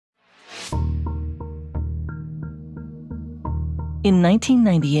In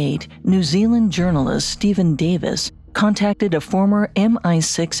 1998, New Zealand journalist Stephen Davis contacted a former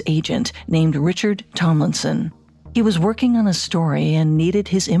MI6 agent named Richard Tomlinson. He was working on a story and needed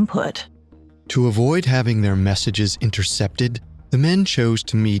his input. To avoid having their messages intercepted, the men chose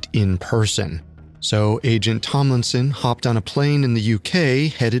to meet in person. So Agent Tomlinson hopped on a plane in the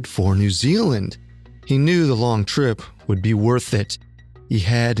UK headed for New Zealand. He knew the long trip would be worth it. He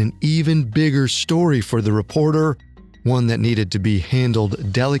had an even bigger story for the reporter, one that needed to be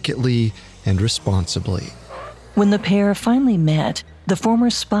handled delicately and responsibly. When the pair finally met, the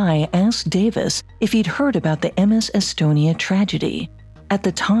former spy asked Davis if he'd heard about the MS Estonia tragedy. At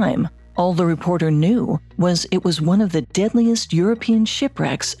the time, all the reporter knew was it was one of the deadliest European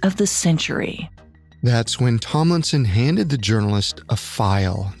shipwrecks of the century. That's when Tomlinson handed the journalist a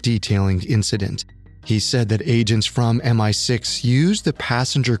file detailing the incident. He said that agents from MI6 used the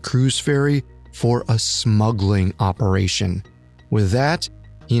passenger cruise ferry for a smuggling operation. With that,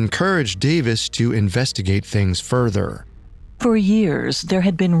 he encouraged Davis to investigate things further. For years, there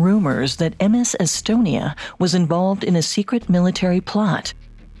had been rumors that MS Estonia was involved in a secret military plot,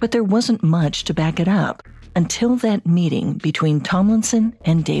 but there wasn't much to back it up until that meeting between Tomlinson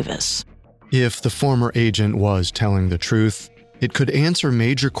and Davis. If the former agent was telling the truth, it could answer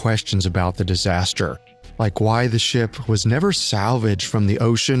major questions about the disaster, like why the ship was never salvaged from the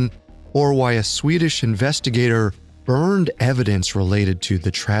ocean or why a Swedish investigator burned evidence related to the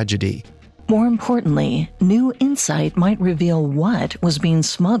tragedy. More importantly, new insight might reveal what was being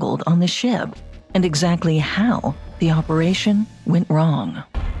smuggled on the ship and exactly how the operation went wrong.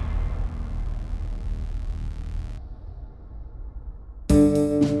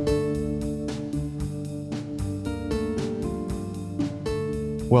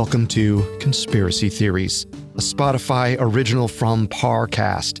 Welcome to Conspiracy Theories, a Spotify original from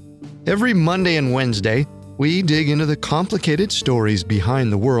Parcast. Every Monday and Wednesday, we dig into the complicated stories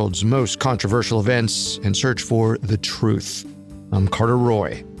behind the world's most controversial events and search for the truth. I'm Carter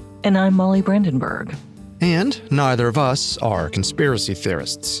Roy. And I'm Molly Brandenburg. And neither of us are conspiracy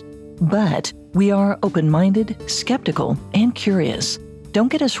theorists. But we are open-minded, skeptical, and curious.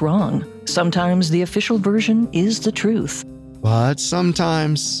 Don't get us wrong. Sometimes the official version is the truth. But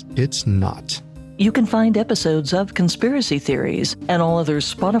sometimes it's not. You can find episodes of Conspiracy Theories and all other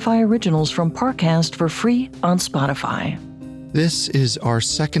Spotify originals from Parcast for free on Spotify. This is our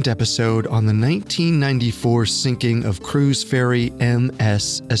second episode on the 1994 sinking of cruise ferry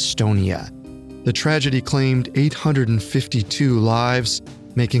MS Estonia. The tragedy claimed 852 lives,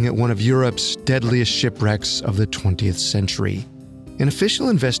 making it one of Europe's deadliest shipwrecks of the 20th century. An official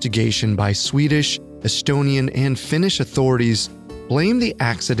investigation by Swedish, Estonian, and Finnish authorities blamed the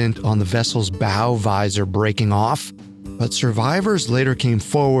accident on the vessel's bow visor breaking off, but survivors later came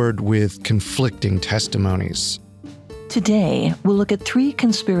forward with conflicting testimonies. Today, we'll look at 3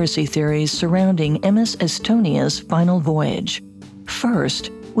 conspiracy theories surrounding MS Estonia's final voyage. First,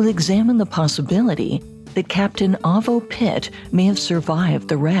 we'll examine the possibility that Captain Avo Pitt may have survived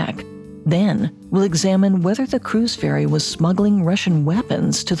the wreck. Then, we'll examine whether the cruise ferry was smuggling Russian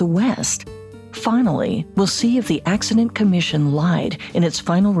weapons to the west. Finally, we'll see if the Accident Commission lied in its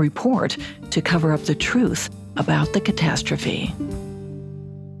final report to cover up the truth about the catastrophe.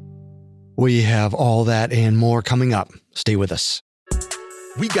 We have all that and more coming up. Stay with us.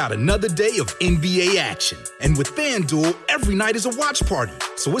 We got another day of NBA action. And with FanDuel, every night is a watch party.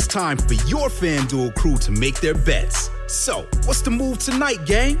 So it's time for your FanDuel crew to make their bets. So, what's the move tonight,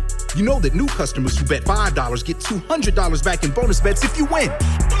 gang? You know that new customers who bet $5 get $200 back in bonus bets if you win.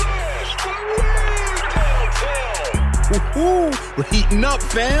 Woohoo! We're heating up,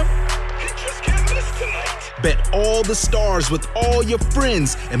 fam! You just can't miss tonight. Bet all the stars with all your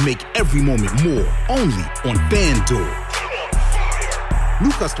friends and make every moment more. Only on FanDuel.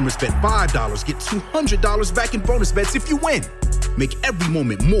 New customers bet $5, get $200 back in bonus bets if you win. Make every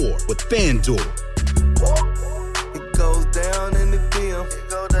moment more with FanDuel. It goes down in the DM.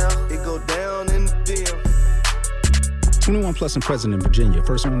 It go down in the DM. 21 plus and present in Virginia.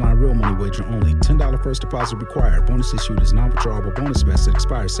 First online real money wager only. $10 first deposit required. Bonus issued is non-withdrawable bonus vest that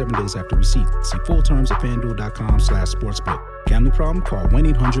expires 7 days after receipt. See full terms at FanDuel.com/sportsbook. Gambling problem? Call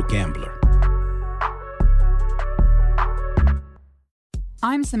 1-800-GAMBLER.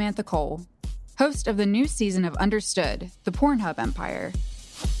 I'm Samantha Cole, host of the new season of Understood, the Pornhub Empire.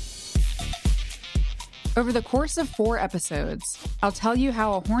 Over the course of 4 episodes, I'll tell you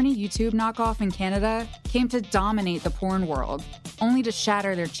how a horny YouTube knockoff in Canada came to dominate the porn world, only to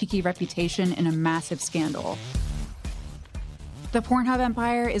shatter their cheeky reputation in a massive scandal. The Pornhub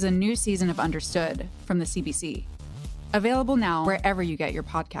Empire is a new season of Understood from the CBC. Available now wherever you get your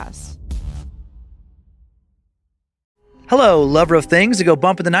podcasts. Hello, lover of things that go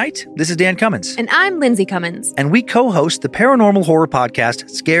bump in the night. This is Dan Cummins. And I'm Lindsay Cummins. And we co-host the paranormal horror podcast,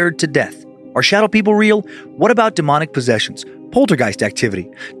 Scared to Death. Are shadow people real? What about demonic possessions? Poltergeist activity?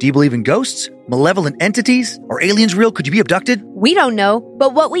 Do you believe in ghosts? Malevolent entities? Are aliens real? Could you be abducted? We don't know,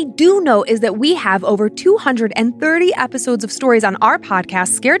 but what we do know is that we have over 230 episodes of stories on our podcast,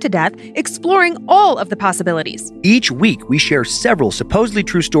 Scared to Death, exploring all of the possibilities. Each week, we share several supposedly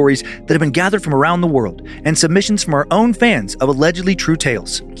true stories that have been gathered from around the world and submissions from our own fans of allegedly true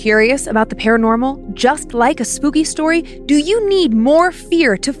tales. Curious about the paranormal? Just like a spooky story, do you need more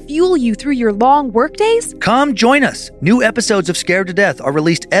fear to fuel you through your long workdays? Come join us. New episodes of Scared to Death are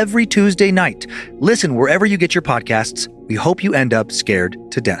released every Tuesday night. Listen wherever you get your podcasts. We hope you end up scared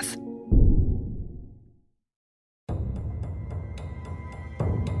to death.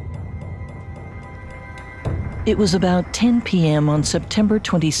 It was about 10 p.m. on September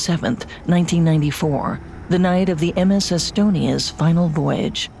 27, 1994, the night of the MS Estonia's final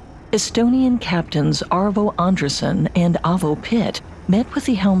voyage. Estonian captains Arvo Andresen and Avo Pitt met with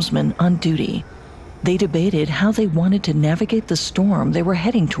the helmsman on duty. They debated how they wanted to navigate the storm they were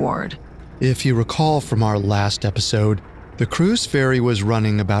heading toward. If you recall from our last episode, the cruise ferry was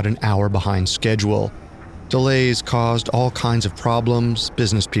running about an hour behind schedule. Delays caused all kinds of problems,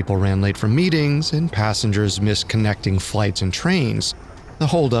 business people ran late for meetings, and passengers missed connecting flights and trains. The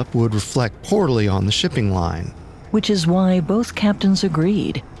holdup would reflect poorly on the shipping line. Which is why both captains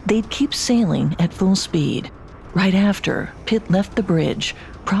agreed they'd keep sailing at full speed. Right after, Pitt left the bridge,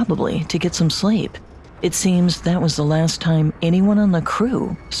 probably to get some sleep. It seems that was the last time anyone on the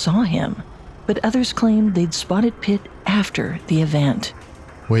crew saw him. But others claimed they'd spotted Pitt after the event.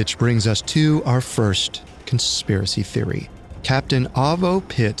 Which brings us to our first conspiracy theory. Captain Avo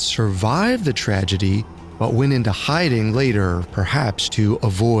Pitt survived the tragedy, but went into hiding later, perhaps to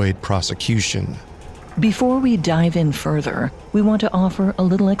avoid prosecution. Before we dive in further, we want to offer a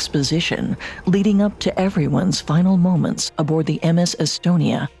little exposition leading up to everyone's final moments aboard the MS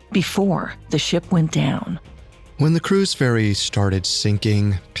Estonia before the ship went down. When the cruise ferry started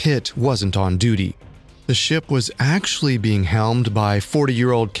sinking, Pitt wasn't on duty. The ship was actually being helmed by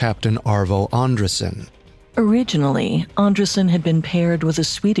 40-year-old Captain Arvo Andresen. Originally, Andresen had been paired with a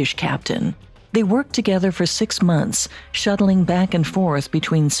Swedish captain. They worked together for 6 months, shuttling back and forth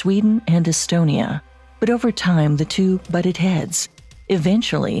between Sweden and Estonia. But over time, the two butted heads.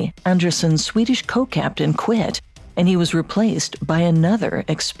 Eventually, Andresen's Swedish co-captain quit, and he was replaced by another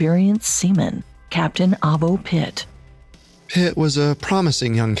experienced seaman, Captain Avo Pitt. Pitt was a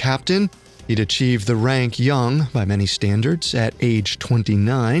promising young captain. He'd achieved the rank young by many standards at age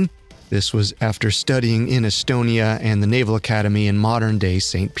 29. This was after studying in Estonia and the Naval Academy in modern-day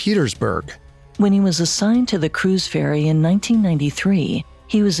St. Petersburg. When he was assigned to the cruise ferry in 1993,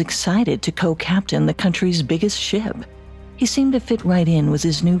 he was excited to co-captain the country's biggest ship. He seemed to fit right in with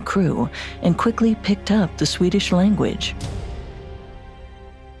his new crew and quickly picked up the Swedish language.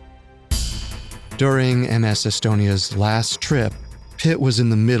 During MS Estonia's last trip, Pitt was in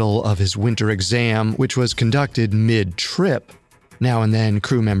the middle of his winter exam, which was conducted mid-trip. Now and then,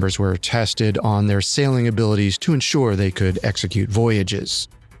 crew members were tested on their sailing abilities to ensure they could execute voyages.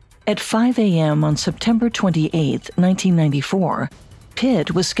 At 5 a.m. on September 28, 1994,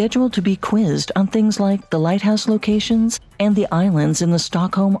 Pitt was scheduled to be quizzed on things like the lighthouse locations and the islands in the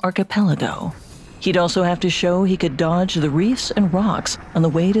Stockholm archipelago. He'd also have to show he could dodge the reefs and rocks on the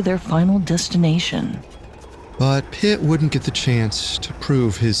way to their final destination. But Pitt wouldn't get the chance to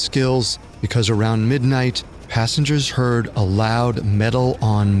prove his skills because around midnight, passengers heard a loud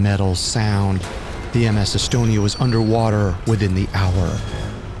metal-on-metal sound. The MS Estonia was underwater within the hour.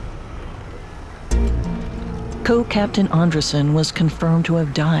 Co-Captain Andresen was confirmed to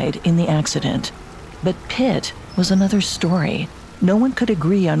have died in the accident. But Pitt was another story. No one could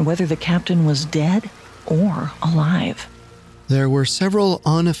agree on whether the captain was dead or alive. There were several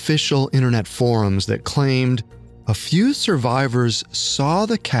unofficial internet forums that claimed a few survivors saw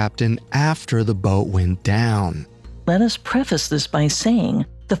the captain after the boat went down. Let us preface this by saying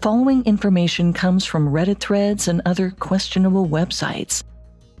the following information comes from Reddit threads and other questionable websites,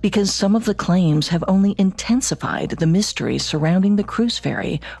 because some of the claims have only intensified the mystery surrounding the cruise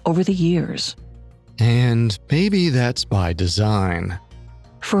ferry over the years. And maybe that's by design.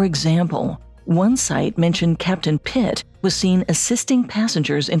 For example, one site mentioned Captain Pitt was seen assisting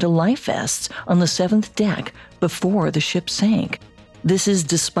passengers into life vests on the 7th deck before the ship sank. This is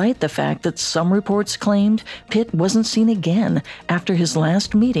despite the fact that some reports claimed Pitt wasn't seen again after his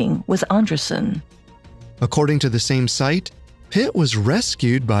last meeting with Andresen. According to the same site, Pitt was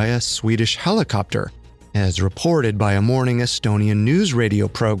rescued by a Swedish helicopter, as reported by a morning Estonian news radio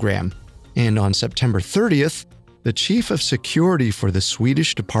program. And on September 30th, the chief of security for the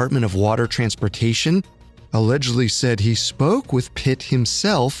Swedish Department of Water Transportation allegedly said he spoke with Pitt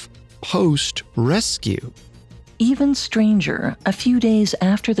himself post-rescue. Even stranger, a few days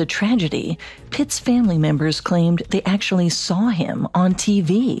after the tragedy, Pitt's family members claimed they actually saw him on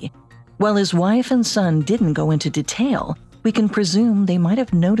TV. While his wife and son didn't go into detail, we can presume they might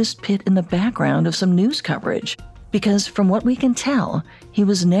have noticed Pitt in the background of some news coverage, because from what we can tell, he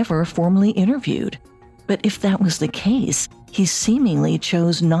was never formally interviewed. But if that was the case, he seemingly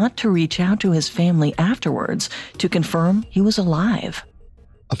chose not to reach out to his family afterwards to confirm he was alive.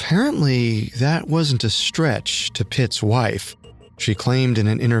 Apparently, that wasn't a stretch to Pitt's wife. She claimed in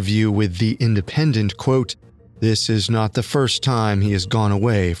an interview with The Independent, quote, "This is not the first time he has gone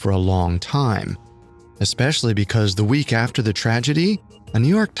away for a long time." Especially because the week after the tragedy, a New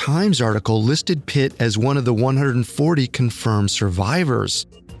York Times article listed Pitt as one of the 140 confirmed survivors.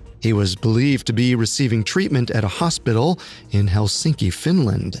 He was believed to be receiving treatment at a hospital in Helsinki,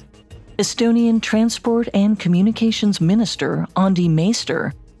 Finland. Estonian Transport and Communications Minister Andi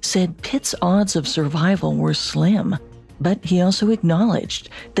Meister said Pitt's odds of survival were slim, but he also acknowledged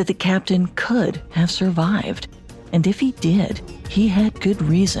that the captain could have survived. And if he did, he had good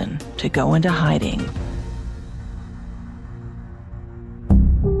reason to go into hiding.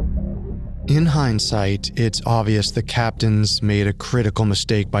 In hindsight, it's obvious the captains made a critical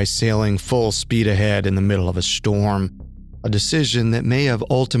mistake by sailing full speed ahead in the middle of a storm, a decision that may have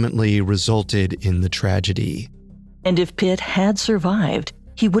ultimately resulted in the tragedy. And if Pitt had survived,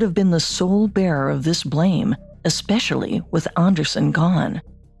 he would have been the sole bearer of this blame, especially with Anderson gone.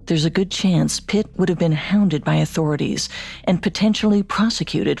 There's a good chance Pitt would have been hounded by authorities and potentially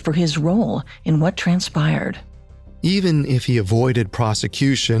prosecuted for his role in what transpired. Even if he avoided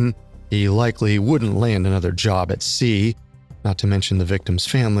prosecution, he likely wouldn't land another job at sea, not to mention the victims'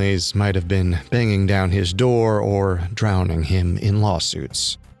 families might have been banging down his door or drowning him in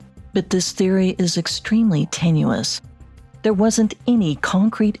lawsuits. But this theory is extremely tenuous. There wasn't any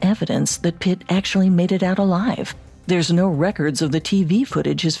concrete evidence that Pitt actually made it out alive. There's no records of the TV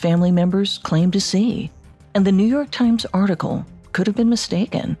footage his family members claimed to see. And the New York Times article could have been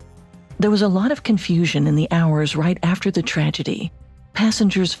mistaken. There was a lot of confusion in the hours right after the tragedy.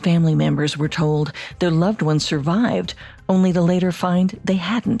 Passengers' family members were told their loved ones survived, only to later find they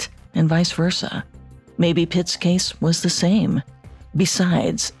hadn't, and vice versa. Maybe Pitt's case was the same.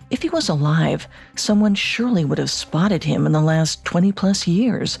 Besides, if he was alive, someone surely would have spotted him in the last 20-plus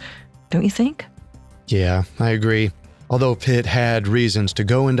years, don't you think? Yeah, I agree. Although Pitt had reasons to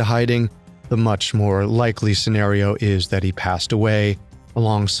go into hiding, the much more likely scenario is that he passed away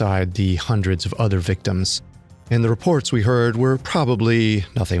alongside the hundreds of other victims. And the reports we heard were probably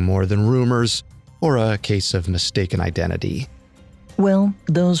nothing more than rumors or a case of mistaken identity. Well,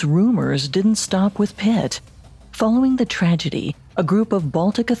 those rumors didn't stop with Pitt. Following the tragedy, a group of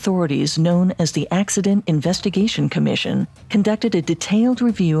Baltic authorities known as the Accident Investigation Commission conducted a detailed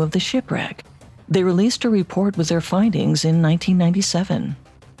review of the shipwreck. They released a report with their findings in 1997.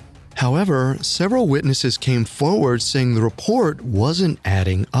 However, several witnesses came forward saying the report wasn't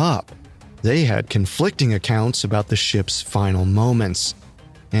adding up. They had conflicting accounts about the ship's final moments.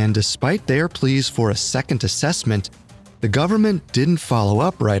 And despite their pleas for a second assessment, the government didn't follow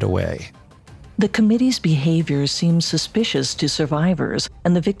up right away. The committee's behavior seemed suspicious to survivors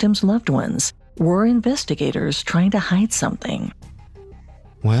and the victims' loved ones. Were investigators trying to hide something?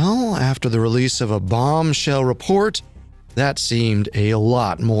 Well, after the release of a bombshell report, that seemed a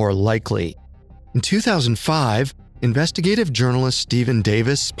lot more likely. In 2005, investigative journalist Stephen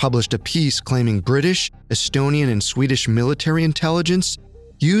Davis published a piece claiming British, Estonian, and Swedish military intelligence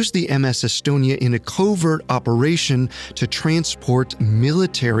used the MS Estonia in a covert operation to transport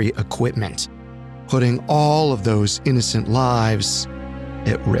military equipment, putting all of those innocent lives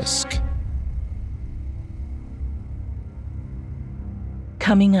at risk.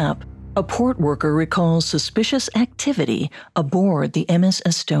 Coming up, a port worker recalls suspicious activity aboard the MS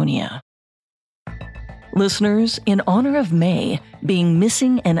Estonia. Listeners, in honor of May, being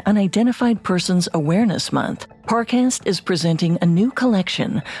Missing and Unidentified Persons Awareness Month, Parcast is presenting a new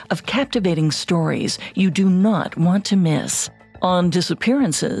collection of captivating stories you do not want to miss. On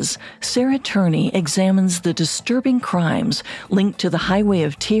Disappearances, Sarah Turney examines the disturbing crimes linked to the Highway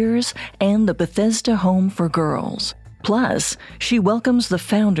of Tears and the Bethesda Home for Girls. Plus, she welcomes the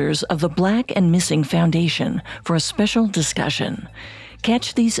founders of the Black and Missing Foundation for a special discussion.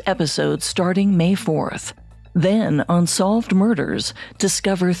 Catch these episodes starting May 4th. Then, on Solved Murders,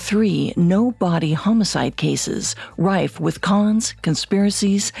 discover 3 no-body homicide cases rife with cons,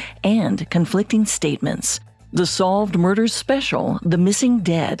 conspiracies, and conflicting statements. The Solved Murders special, The Missing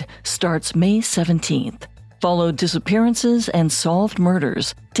Dead, starts May 17th. Follow disappearances and solved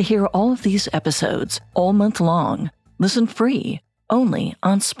murders to hear all of these episodes all month long. Listen free, only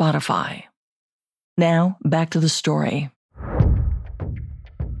on Spotify. Now, back to the story.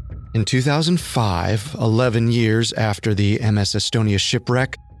 In 2005, 11 years after the MS Estonia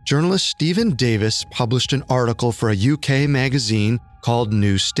shipwreck, journalist Stephen Davis published an article for a UK magazine called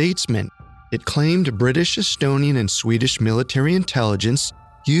New Statesman. It claimed British, Estonian, and Swedish military intelligence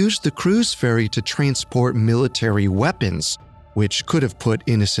used the cruise ferry to transport military weapons, which could have put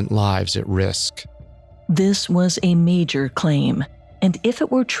innocent lives at risk. This was a major claim, and if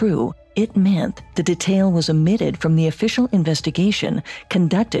it were true, it meant the detail was omitted from the official investigation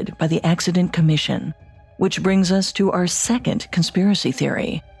conducted by the Accident Commission. Which brings us to our second conspiracy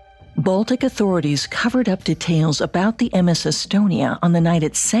theory. Baltic authorities covered up details about the MS Estonia on the night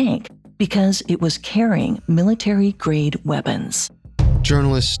it sank because it was carrying military-grade weapons.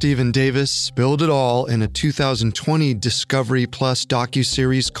 Journalist Stephen Davis spilled it all in a 2020 Discovery Plus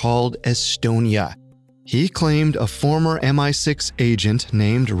docuseries called Estonia. He claimed a former MI6 agent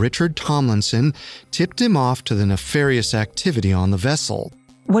named Richard Tomlinson tipped him off to the nefarious activity on the vessel.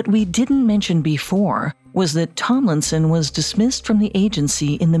 What we didn't mention before was that Tomlinson was dismissed from the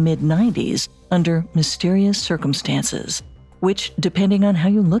agency in the mid-90s under mysterious circumstances, which, depending on how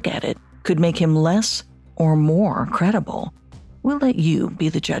you look at it, could make him less or more credible. We'll let you be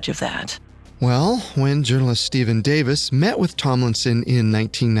the judge of that. Well, when journalist Stephen Davis met with Tomlinson in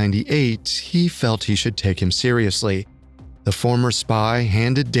 1998, he felt he should take him seriously. The former spy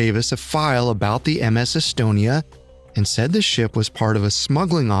handed Davis a file about the MS Estonia and said the ship was part of a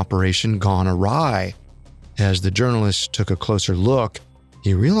smuggling operation gone awry. As the journalist took a closer look,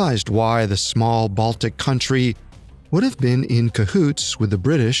 he realized why the small Baltic country would have been in cahoots with the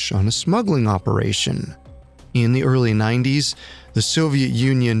British on a smuggling operation. In the early 90s, the Soviet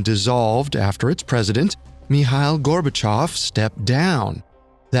Union dissolved after its president, Mikhail Gorbachev, stepped down.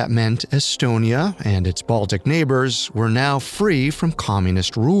 That meant Estonia and its Baltic neighbors were now free from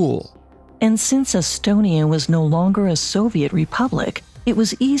communist rule. And since Estonia was no longer a Soviet republic, it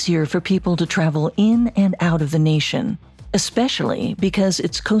was easier for people to travel in and out of the nation, especially because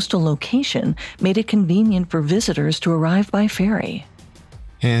its coastal location made it convenient for visitors to arrive by ferry.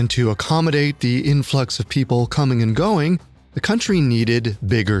 And to accommodate the influx of people coming and going, the country needed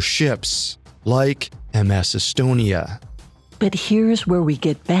bigger ships, like MS Estonia. But here's where we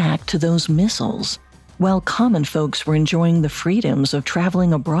get back to those missiles. While common folks were enjoying the freedoms of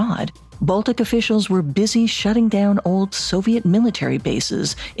traveling abroad, Baltic officials were busy shutting down old Soviet military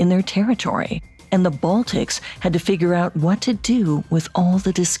bases in their territory, and the Baltics had to figure out what to do with all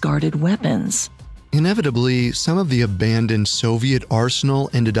the discarded weapons. Inevitably, some of the abandoned Soviet arsenal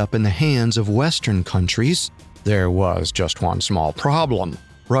ended up in the hands of Western countries. There was just one small problem.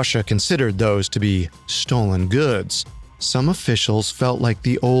 Russia considered those to be stolen goods. Some officials felt like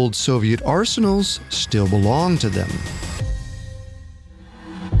the old Soviet arsenals still belonged to them.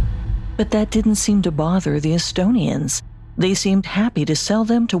 But that didn't seem to bother the Estonians. They seemed happy to sell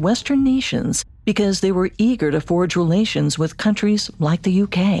them to Western nations because they were eager to forge relations with countries like the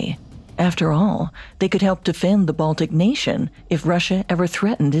UK. After all, they could help defend the Baltic nation if Russia ever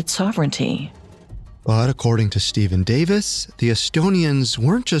threatened its sovereignty. But according to Stephen Davis, the Estonians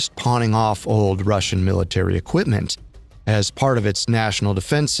weren't just pawning off old Russian military equipment. As part of its national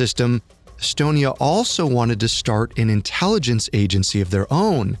defense system, Estonia also wanted to start an intelligence agency of their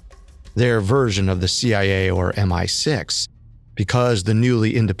own, their version of the CIA or MI6. Because the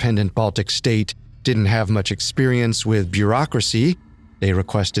newly independent Baltic state didn't have much experience with bureaucracy, they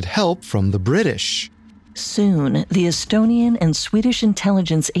requested help from the British. Soon, the Estonian and Swedish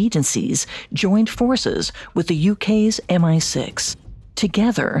intelligence agencies joined forces with the UK's MI6.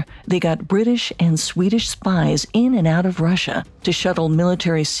 Together, they got British and Swedish spies in and out of Russia to shuttle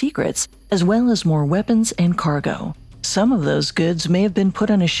military secrets as well as more weapons and cargo. Some of those goods may have been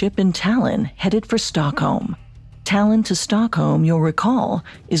put on a ship in Tallinn headed for Stockholm. Tallinn to Stockholm, you'll recall,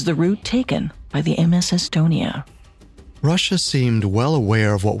 is the route taken by the MS Estonia. Russia seemed well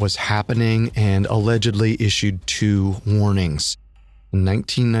aware of what was happening and allegedly issued 2 warnings. In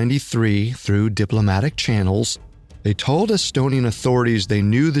 1993, through diplomatic channels, they told Estonian authorities they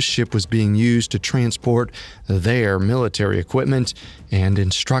knew the ship was being used to transport their military equipment and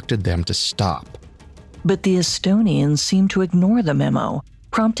instructed them to stop. But the Estonians seemed to ignore the memo,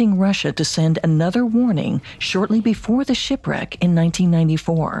 prompting Russia to send another warning shortly before the shipwreck in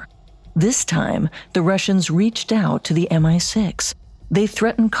 1994. This time, the Russians reached out to the MI6. They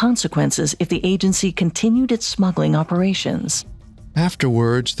threatened consequences if the agency continued its smuggling operations.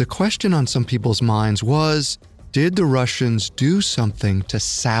 Afterwards, the question on some people's minds was, Did the Russians do something to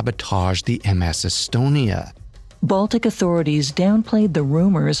sabotage the MS Estonia? Baltic authorities downplayed the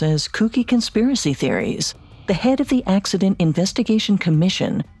rumors as kooky conspiracy theories. The head of the Accident Investigation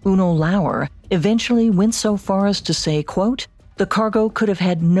Commission, Uno Lauer, eventually went so far as to say, quote, "The cargo could have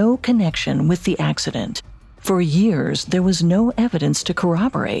had no connection with the accident. For years, there was no evidence to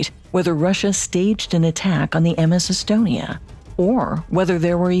corroborate whether Russia staged an attack on the MS Estonia, or whether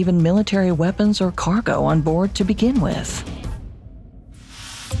there were even military weapons or cargo on board to begin with."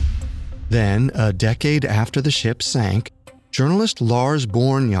 Then, a decade after the ship sank, journalist Lars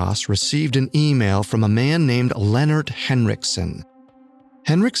Bornjas received an email from a man named Lennart Henriksson.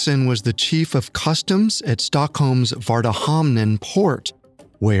 Henriksson was the chief of customs at Stockholm's Värtahamnen port,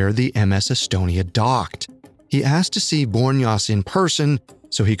 where the MS Estonia docked. He asked to see Bornjas in person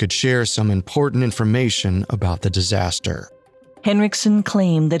so he could share some important information about the disaster. Henriksson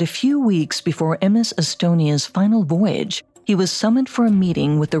claimed that a few weeks before MS Estonia's final voyage, he was summoned for a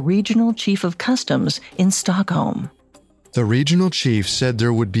meeting with the regional chief of customs in Stockholm. The regional chief said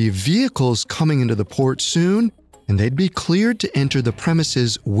there would be vehicles coming into the port soon, and they'd be cleared to enter the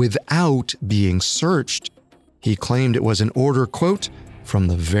premises without being searched. He claimed it was an order, quote, "from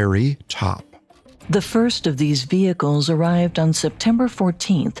the very top." The first of these vehicles arrived on September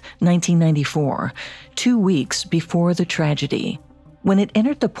 14, 1994, 2 weeks before the tragedy. When it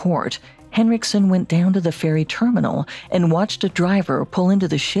entered the port, Henriksson went down to the ferry terminal and watched a driver pull into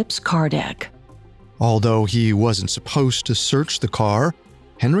the ship's car deck. Although he wasn't supposed to search the car,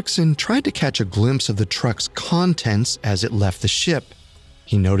 Henriksson tried to catch a glimpse of the truck's contents as it left the ship.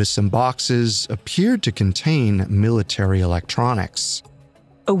 He noticed some boxes appeared to contain military electronics.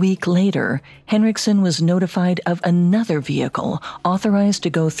 A week later, Henriksson was notified of another vehicle authorized to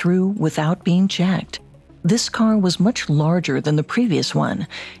go through without being checked. This car was much larger than the previous one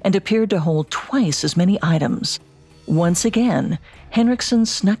and appeared to hold twice as many items. Once again, Henriksson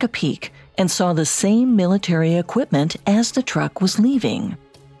snuck a peek and saw the same military equipment as the truck was leaving.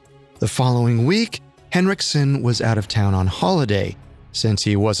 The following week, Henriksson was out of town on holiday. Since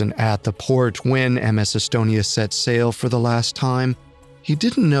he wasn't at the port when MS Estonia set sail for the last time, he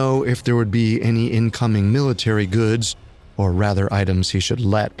didn't know if there would be any incoming military goods, or rather items he should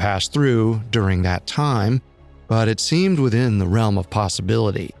let pass through during that time, but it seemed within the realm of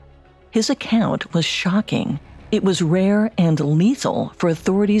possibility. His account was shocking. It was rare and lethal for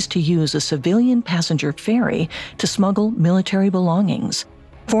authorities to use a civilian passenger ferry to smuggle military belongings.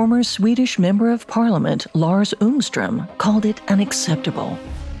 Former Swedish Member of Parliament Lars Ungström called it unacceptable.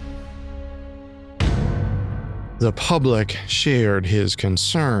 The public shared his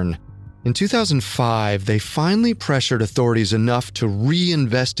concern. In 2005, they finally pressured authorities enough to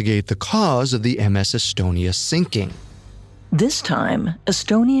reinvestigate the cause of the MS Estonia sinking. This time,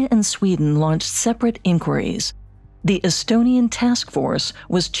 Estonia and Sweden launched separate inquiries. The Estonian task force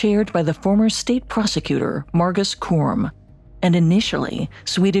was chaired by the former state prosecutor, Margus Kurm, and initially,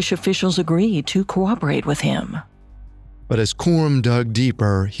 Swedish officials agreed to cooperate with him. But as Kurm dug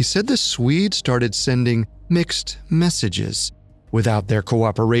deeper, he said the Swedes started sending mixed messages. Without their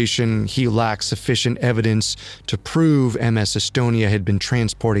cooperation, he lacked sufficient evidence to prove MS Estonia had been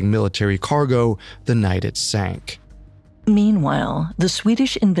transporting military cargo the night it sank. Meanwhile, the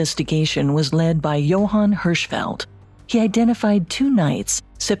Swedish investigation was led by Johan Hirschfeldt. He identified 2 nights,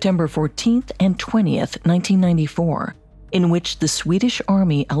 September 14th and 20th, 1994, in which the Swedish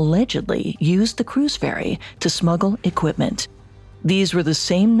Army allegedly used the cruise ferry to smuggle equipment. These were the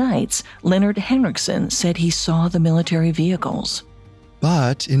same nights Lennart Henriksson said he saw the military vehicles.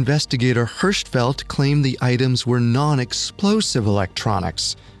 But investigator Hirschfeldt claimed the items were non-explosive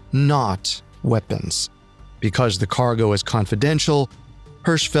electronics, not weapons. Because the cargo is confidential,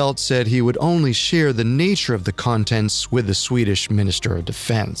 Hirschfeldt said he would only share the nature of the contents with the Swedish Minister of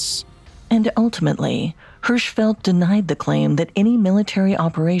Defense. And ultimately, Hirschfeldt denied the claim that any military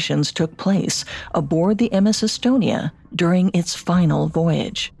operations took place aboard the MS Estonia during its final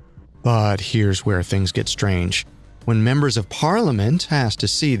voyage. But here's where things get strange. When members of parliament asked to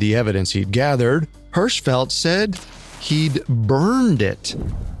see the evidence he'd gathered, Hirschfeldt said he'd burned it.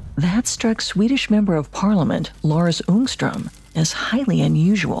 That struck Swedish Member of Parliament Lars Ungström as highly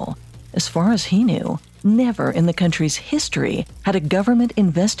unusual. As far as he knew, never in the country's history had a government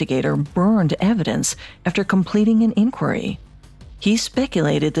investigator burned evidence after completing an inquiry. He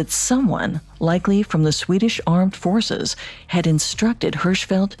speculated that someone, likely from the Swedish Armed Forces, had instructed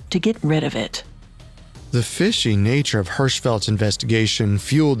Hirschfeldt to get rid of it. The fishy nature of Hirschfeldt's investigation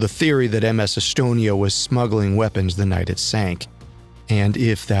fueled the theory that MS Estonia was smuggling weapons the night it sank. And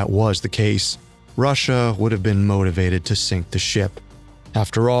if that was the case, Russia would have been motivated to sink the ship.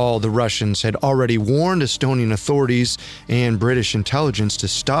 After all, the Russians had already warned Estonian authorities and British intelligence to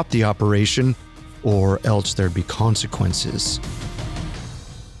stop the operation, or else there'd be consequences.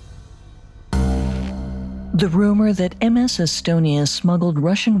 The rumor that MS Estonia smuggled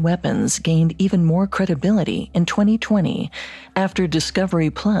Russian weapons gained even more credibility in 2020 after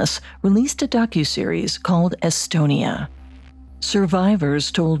Discovery Plus released a docuseries called Estonia.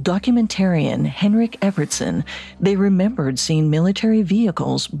 Survivors told documentarian Henrik Evertson they remembered seeing military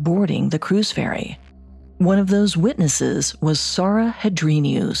vehicles boarding the cruise ferry. One of those witnesses was Sara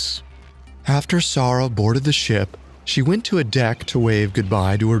Hedrenius. After Sara boarded the ship, she went to a deck to wave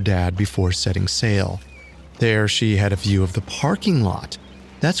goodbye to her dad before setting sail. There, she had a view of the parking lot.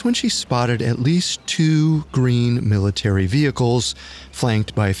 That's when she spotted at least 2 green military vehicles,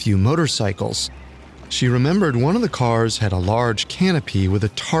 flanked by a few motorcycles. She remembered one of the cars had a large canopy with a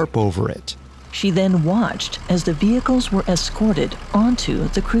tarp over it. She then watched as the vehicles were escorted onto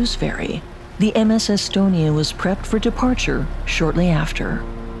the cruise ferry. The MS Estonia was prepped for departure shortly after.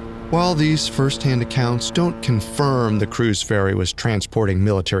 While these first-hand accounts don't confirm the cruise ferry was transporting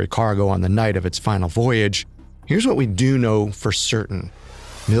military cargo on the night of its final voyage, here's what we do know for certain.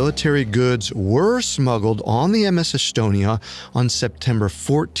 Military goods were smuggled on the MS Estonia on September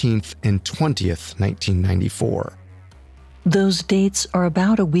 14th and 20th, 1994. Those dates are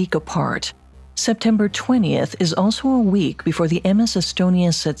about a week apart. September 20th is also a week before the MS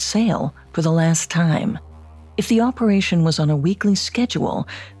Estonia set sail for the last time. If the operation was on a weekly schedule,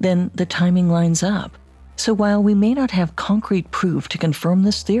 then the timing lines up. So while we may not have concrete proof to confirm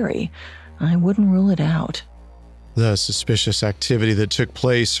this theory, I wouldn't rule it out. The suspicious activity that took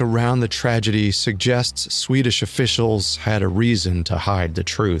place around the tragedy suggests Swedish officials had a reason to hide the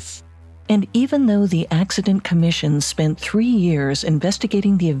truth. And even though the Accident Commission spent 3 years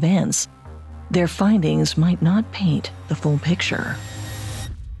investigating the events, their findings might not paint the full picture.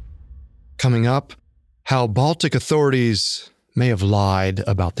 Coming up, how Baltic authorities may have lied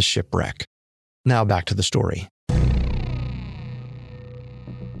about the shipwreck. Now back to the story.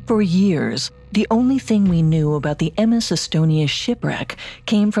 For years, the only thing we knew about the MS Estonia shipwreck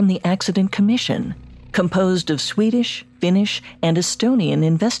came from the Accident Commission, composed of Swedish, Finnish, and Estonian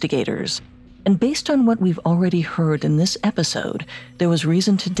investigators. And based on what we've already heard in this episode, there was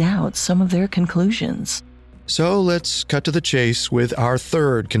reason to doubt some of their conclusions. So let's cut to the chase with our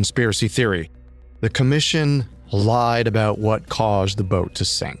third conspiracy theory. The Commission lied about what caused the boat to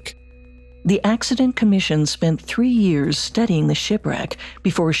sink. The Accident Commission spent 3 years studying the shipwreck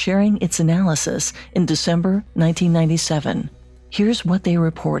before sharing its analysis in December 1997. Here's what they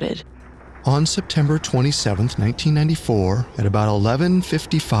reported. On September 27, 1994, at about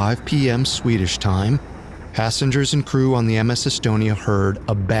 11:55 p.m. Swedish time, passengers and crew on the MS Estonia heard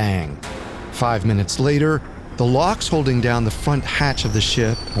a bang. 5 minutes later, the locks holding down the front hatch of the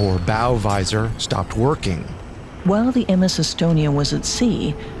ship, or bow visor, stopped working. While the MS Estonia was at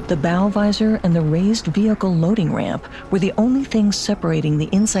sea, the bow visor and the raised vehicle loading ramp were the only things separating the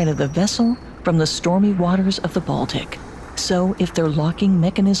inside of the vessel from the stormy waters of the Baltic. So if their locking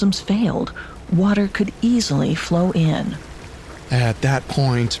mechanisms failed, water could easily flow in. At that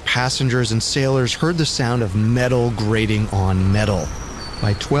point, passengers and sailors heard the sound of metal grating on metal.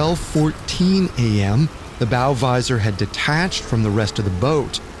 By 12:14 a.m., the bow visor had detached from the rest of the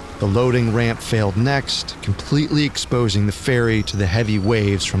boat. The loading ramp failed next, completely exposing the ferry to the heavy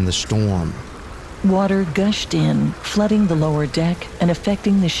waves from the storm. Water gushed in, flooding the lower deck and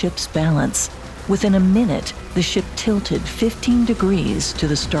affecting the ship's balance. Within a minute, the ship tilted 15 degrees to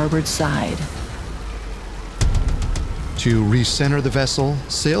the starboard side. To recenter the vessel,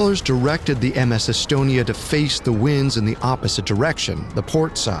 sailors directed the MS Estonia to face the winds in the opposite direction, the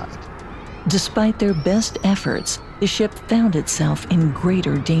port side. Despite their best efforts, the ship found itself in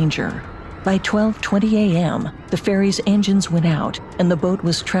greater danger. By 12:20 a.m., the ferry's engines went out and the boat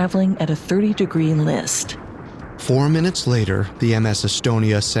was traveling at a 30-degree list. 4 minutes later, the MS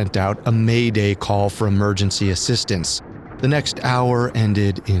Estonia sent out a Mayday call for emergency assistance. The next hour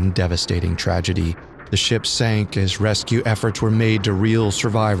ended in devastating tragedy. The ship sank as rescue efforts were made to reel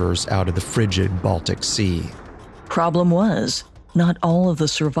survivors out of the frigid Baltic Sea. Problem was, not all of the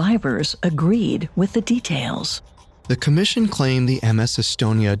survivors agreed with the details. The Commission claimed the MS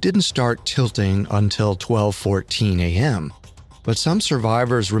Estonia didn't start tilting until 12:14 a.m., but some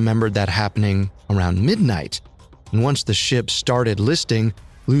survivors remembered that happening around midnight. And once the ship started listing,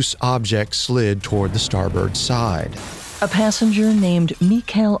 loose objects slid toward the starboard side. A passenger named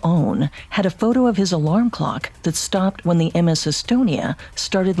Mikael Owen had a photo of his alarm clock that stopped when the MS Estonia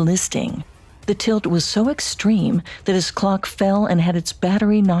started listing. The tilt was so extreme that his clock fell and had its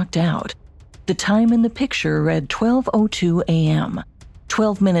battery knocked out. The time in the picture read 12:02 a.m.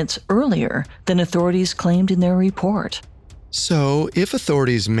 12 minutes earlier than authorities claimed in their report. So, if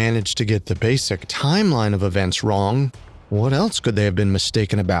authorities managed to get the basic timeline of events wrong, what else could they have been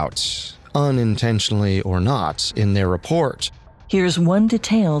mistaken about, unintentionally or not, in their report? Here's one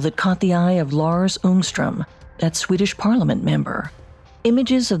detail that caught the eye of Lars Ångström, that Swedish parliament member.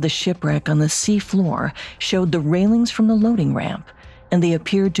 Images of the shipwreck on the sea floor showed the railings from the loading ramp, and they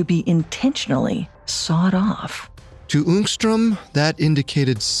appeared to be intentionally sawed off. To Ångström, that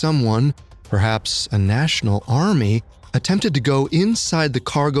indicated someone, perhaps a national army, attempted to go inside the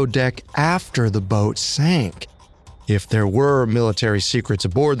cargo deck after the boat sank. If there were military secrets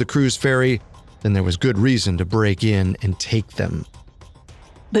aboard the cruise ferry, then there was good reason to break in and take them.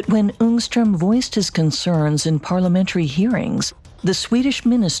 But when Ångström voiced his concerns in parliamentary hearings, the Swedish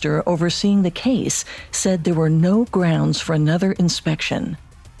minister overseeing the case said there were no grounds for another inspection.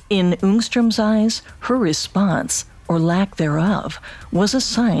 In Ångström's eyes, her response, or lack thereof, was a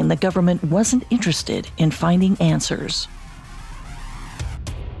sign the government wasn't interested in finding answers.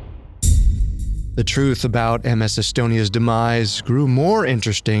 The truth about MS Estonia's demise grew more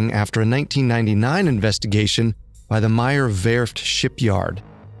interesting after a 1999 investigation by the Meyer Werft shipyard.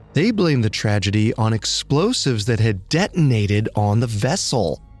 They blamed the tragedy on explosives that had detonated on the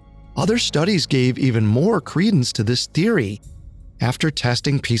vessel. Other studies gave even more credence to this theory. After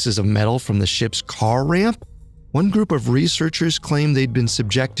testing pieces of metal from the ship's car ramp, one group of researchers claimed they'd been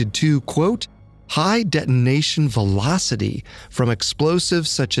subjected to, quote, high detonation velocity from explosives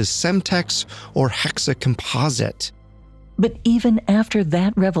such as Semtex or hexacomposite. But even after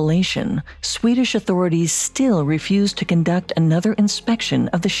that revelation, Swedish authorities still refused to conduct another inspection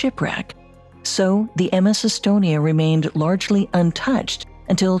of the shipwreck. So the MS Estonia remained largely untouched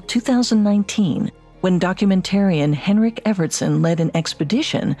until 2019, when documentarian Henrik Evertsson led an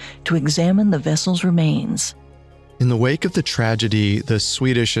expedition to examine the vessel's remains. In the wake of the tragedy, the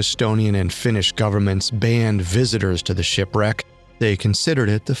Swedish, Estonian, and Finnish governments banned visitors to the shipwreck. They considered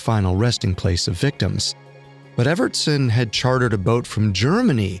it the final resting place of victims. But Evertsson had chartered a boat from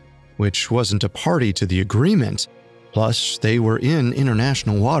Germany, which wasn't a party to the agreement. Plus, they were in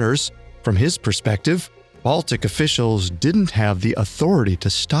international waters. From his perspective, Baltic officials didn't have the authority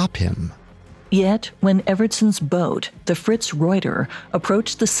to stop him. Yet, when Evertsson's boat, the Fritz Reuter,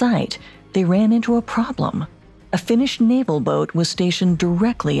 approached the site, they ran into a problem. A Finnish naval boat was stationed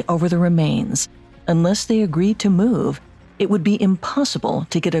directly over the remains. Unless they agreed to move, it would be impossible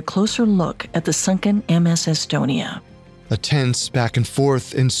to get a closer look at the sunken MS Estonia. A tense back and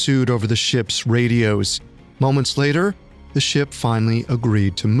forth ensued over the ship's radios. Moments later, the ship finally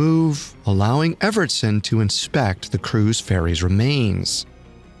agreed to move, allowing Evertsson to inspect the cruise ferry's remains.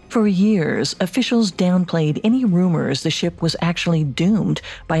 For years, officials downplayed any rumors the ship was actually doomed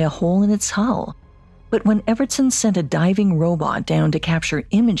by a hole in its hull. But when Evertsson sent a diving robot down to capture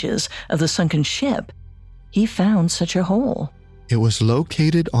images of the sunken ship, he found such a hole. It was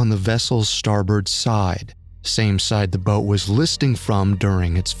located on the vessel's starboard side, same side the boat was listing from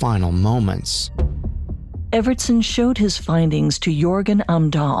during its final moments. Evertsson showed his findings to Jørgen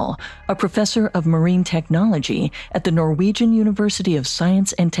Amdahl, a professor of marine technology at the Norwegian University of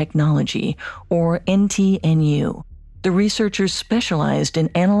Science and Technology, or NTNU. The researchers specialized in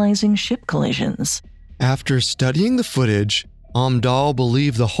analyzing ship collisions. After studying the footage, Amdahl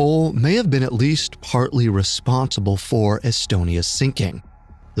believed the hole may have been at least partly responsible for Estonia's sinking.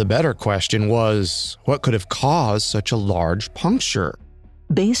 The better question was, what could have caused such a large puncture?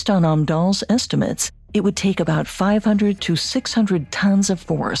 Based on Amdahl's estimates, it would take about 500 to 600 tons of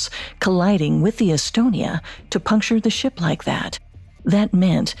force colliding with the Estonia to puncture the ship like that. That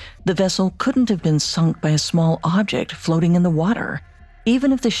meant the vessel couldn't have been sunk by a small object floating in the water.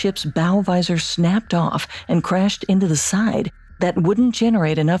 Even if the ship's bow visor snapped off and crashed into the side, that wouldn't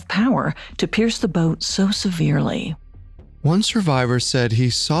generate enough power to pierce the boat so severely. One survivor said he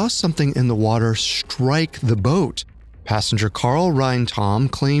saw something in the water strike the boat. Passenger Carl Reintom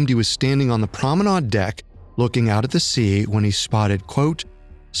claimed he was standing on the promenade deck looking out at the sea when he spotted, quote,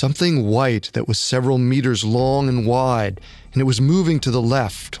 something white that was several meters long and wide, and it was moving to the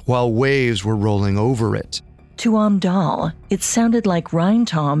left while waves were rolling over it. To Amdahl, it sounded like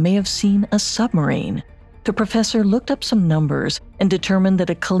Reintom may have seen a submarine. The professor looked up some numbers and determined that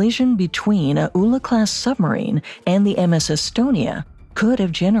a collision between a Ula-class submarine and the MS Estonia could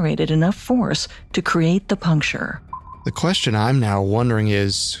have generated enough force to create the puncture. The question I'm now wondering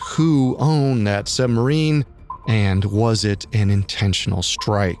is, who owned that submarine, and was it an intentional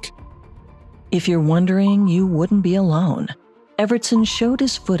strike? If you're wondering, you wouldn't be alone. Evertsson showed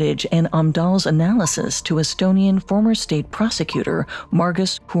his footage and Amdahl's analysis to Estonian former state prosecutor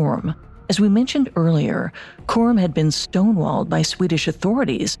Margus Kurm. As we mentioned earlier, Korm had been stonewalled by Swedish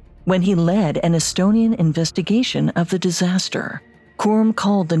authorities when he led an Estonian investigation of the disaster. Korm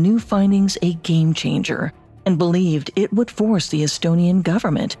called the new findings a game changer and believed it would force the Estonian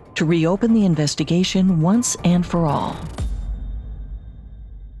government to reopen the investigation once and for all.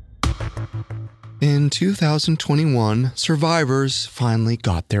 In 2021, survivors finally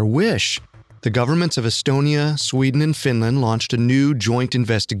got their wish. The governments of Estonia, Sweden, and Finland launched a new joint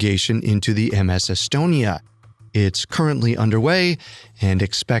investigation into the MS Estonia. It's currently underway and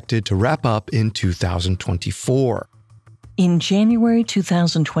expected to wrap up in 2024. In January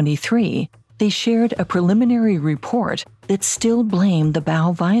 2023, they shared a preliminary report that still blamed the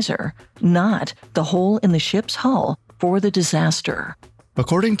bow visor, not the hole in the ship's hull, for the disaster.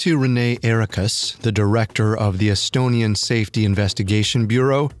 According to Renee Erikas, the director of the Estonian Safety Investigation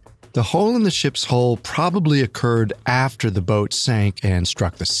Bureau, the hole in the ship's hull probably occurred after the boat sank and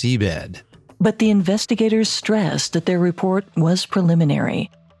struck the seabed. But the investigators stressed that their report was preliminary.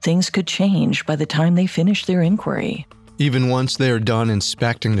 Things could change by the time they finished their inquiry. Even once they're done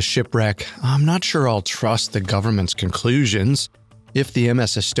inspecting the shipwreck, I'm not sure I'll trust the government's conclusions. If the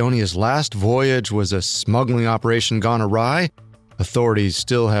MS Estonia's last voyage was a smuggling operation gone awry, authorities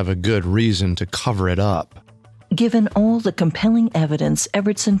still have a good reason to cover it up. Given all the compelling evidence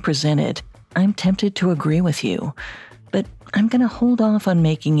Evertson presented, I'm tempted to agree with you. But I'm going to hold off on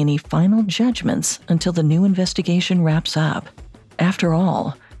making any final judgments until the new investigation wraps up. After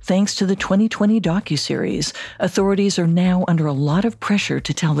all, thanks to the 2020 docuseries, authorities are now under a lot of pressure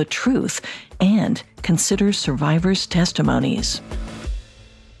to tell the truth and consider survivors' testimonies.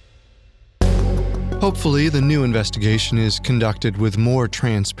 Hopefully, the new investigation is conducted with more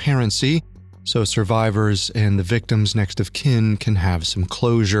transparency, so survivors and the victims' next of kin can have some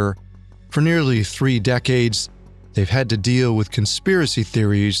closure. For nearly 3 decades, they've had to deal with conspiracy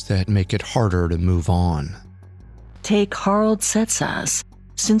theories that make it harder to move on. Take Harald Setsas.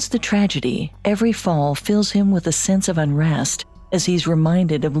 Since the tragedy, every fall fills him with a sense of unrest as he's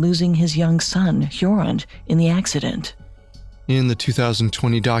reminded of losing his young son, Hjorund, in the accident. In the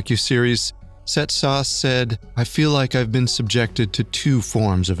 2020 docuseries, Setsas said, "I feel like I've been subjected to 2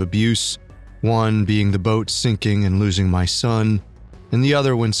 forms of abuse, one being the boat sinking and losing my son, and the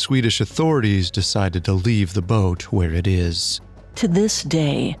other when Swedish authorities decided to leave the boat where it is." To this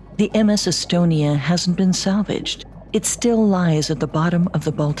day, the MS Estonia hasn't been salvaged. It still lies at the bottom of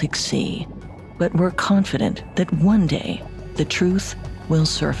the Baltic Sea. But we're confident that one day, the truth will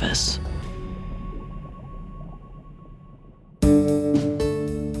surface.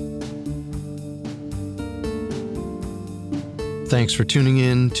 Thanks for tuning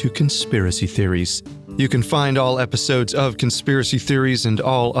in to Conspiracy Theories. You can find all episodes of Conspiracy Theories and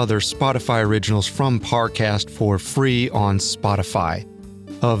all other Spotify originals from Parcast for free on Spotify.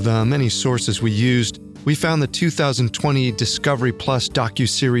 Of the many sources we used, we found the 2020 Discovery Plus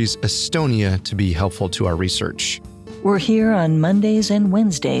docuseries Estonia to be helpful to our research. We're here on Mondays and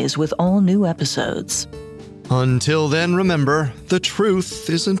Wednesdays with all new episodes. Until then, remember, the truth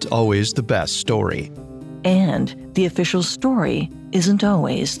isn't always the best story. And the official story isn't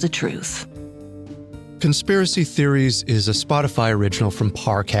always the truth. Conspiracy Theories is a Spotify original from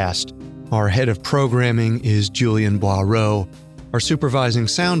Parcast. Our head of programming is Julian Boireau. Our supervising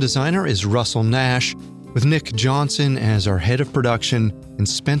sound designer is Russell Nash, with Nick Johnson as our head of production and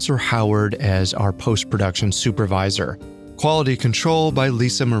Spencer Howard as our post-production supervisor. Quality control by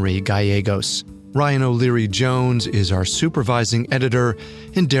Lisa Marie Gallegos. Ryan O'Leary Jones is our supervising editor,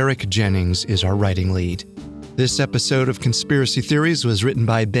 and Derek Jennings is our writing lead. This episode of Conspiracy Theories was written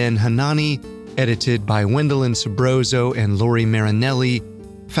by Ben Hanani, edited by Wendelin Sabroso and Lori Marinelli,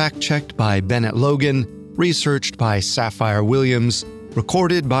 fact-checked by Bennett Logan, researched by Sapphire Williams,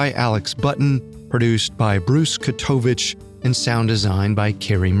 recorded by Alex Button, produced by Bruce Kotovich, and sound designed by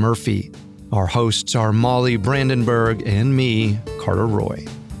Carrie Murphy. Our hosts are Molly Brandenburg and me, Carter Roy.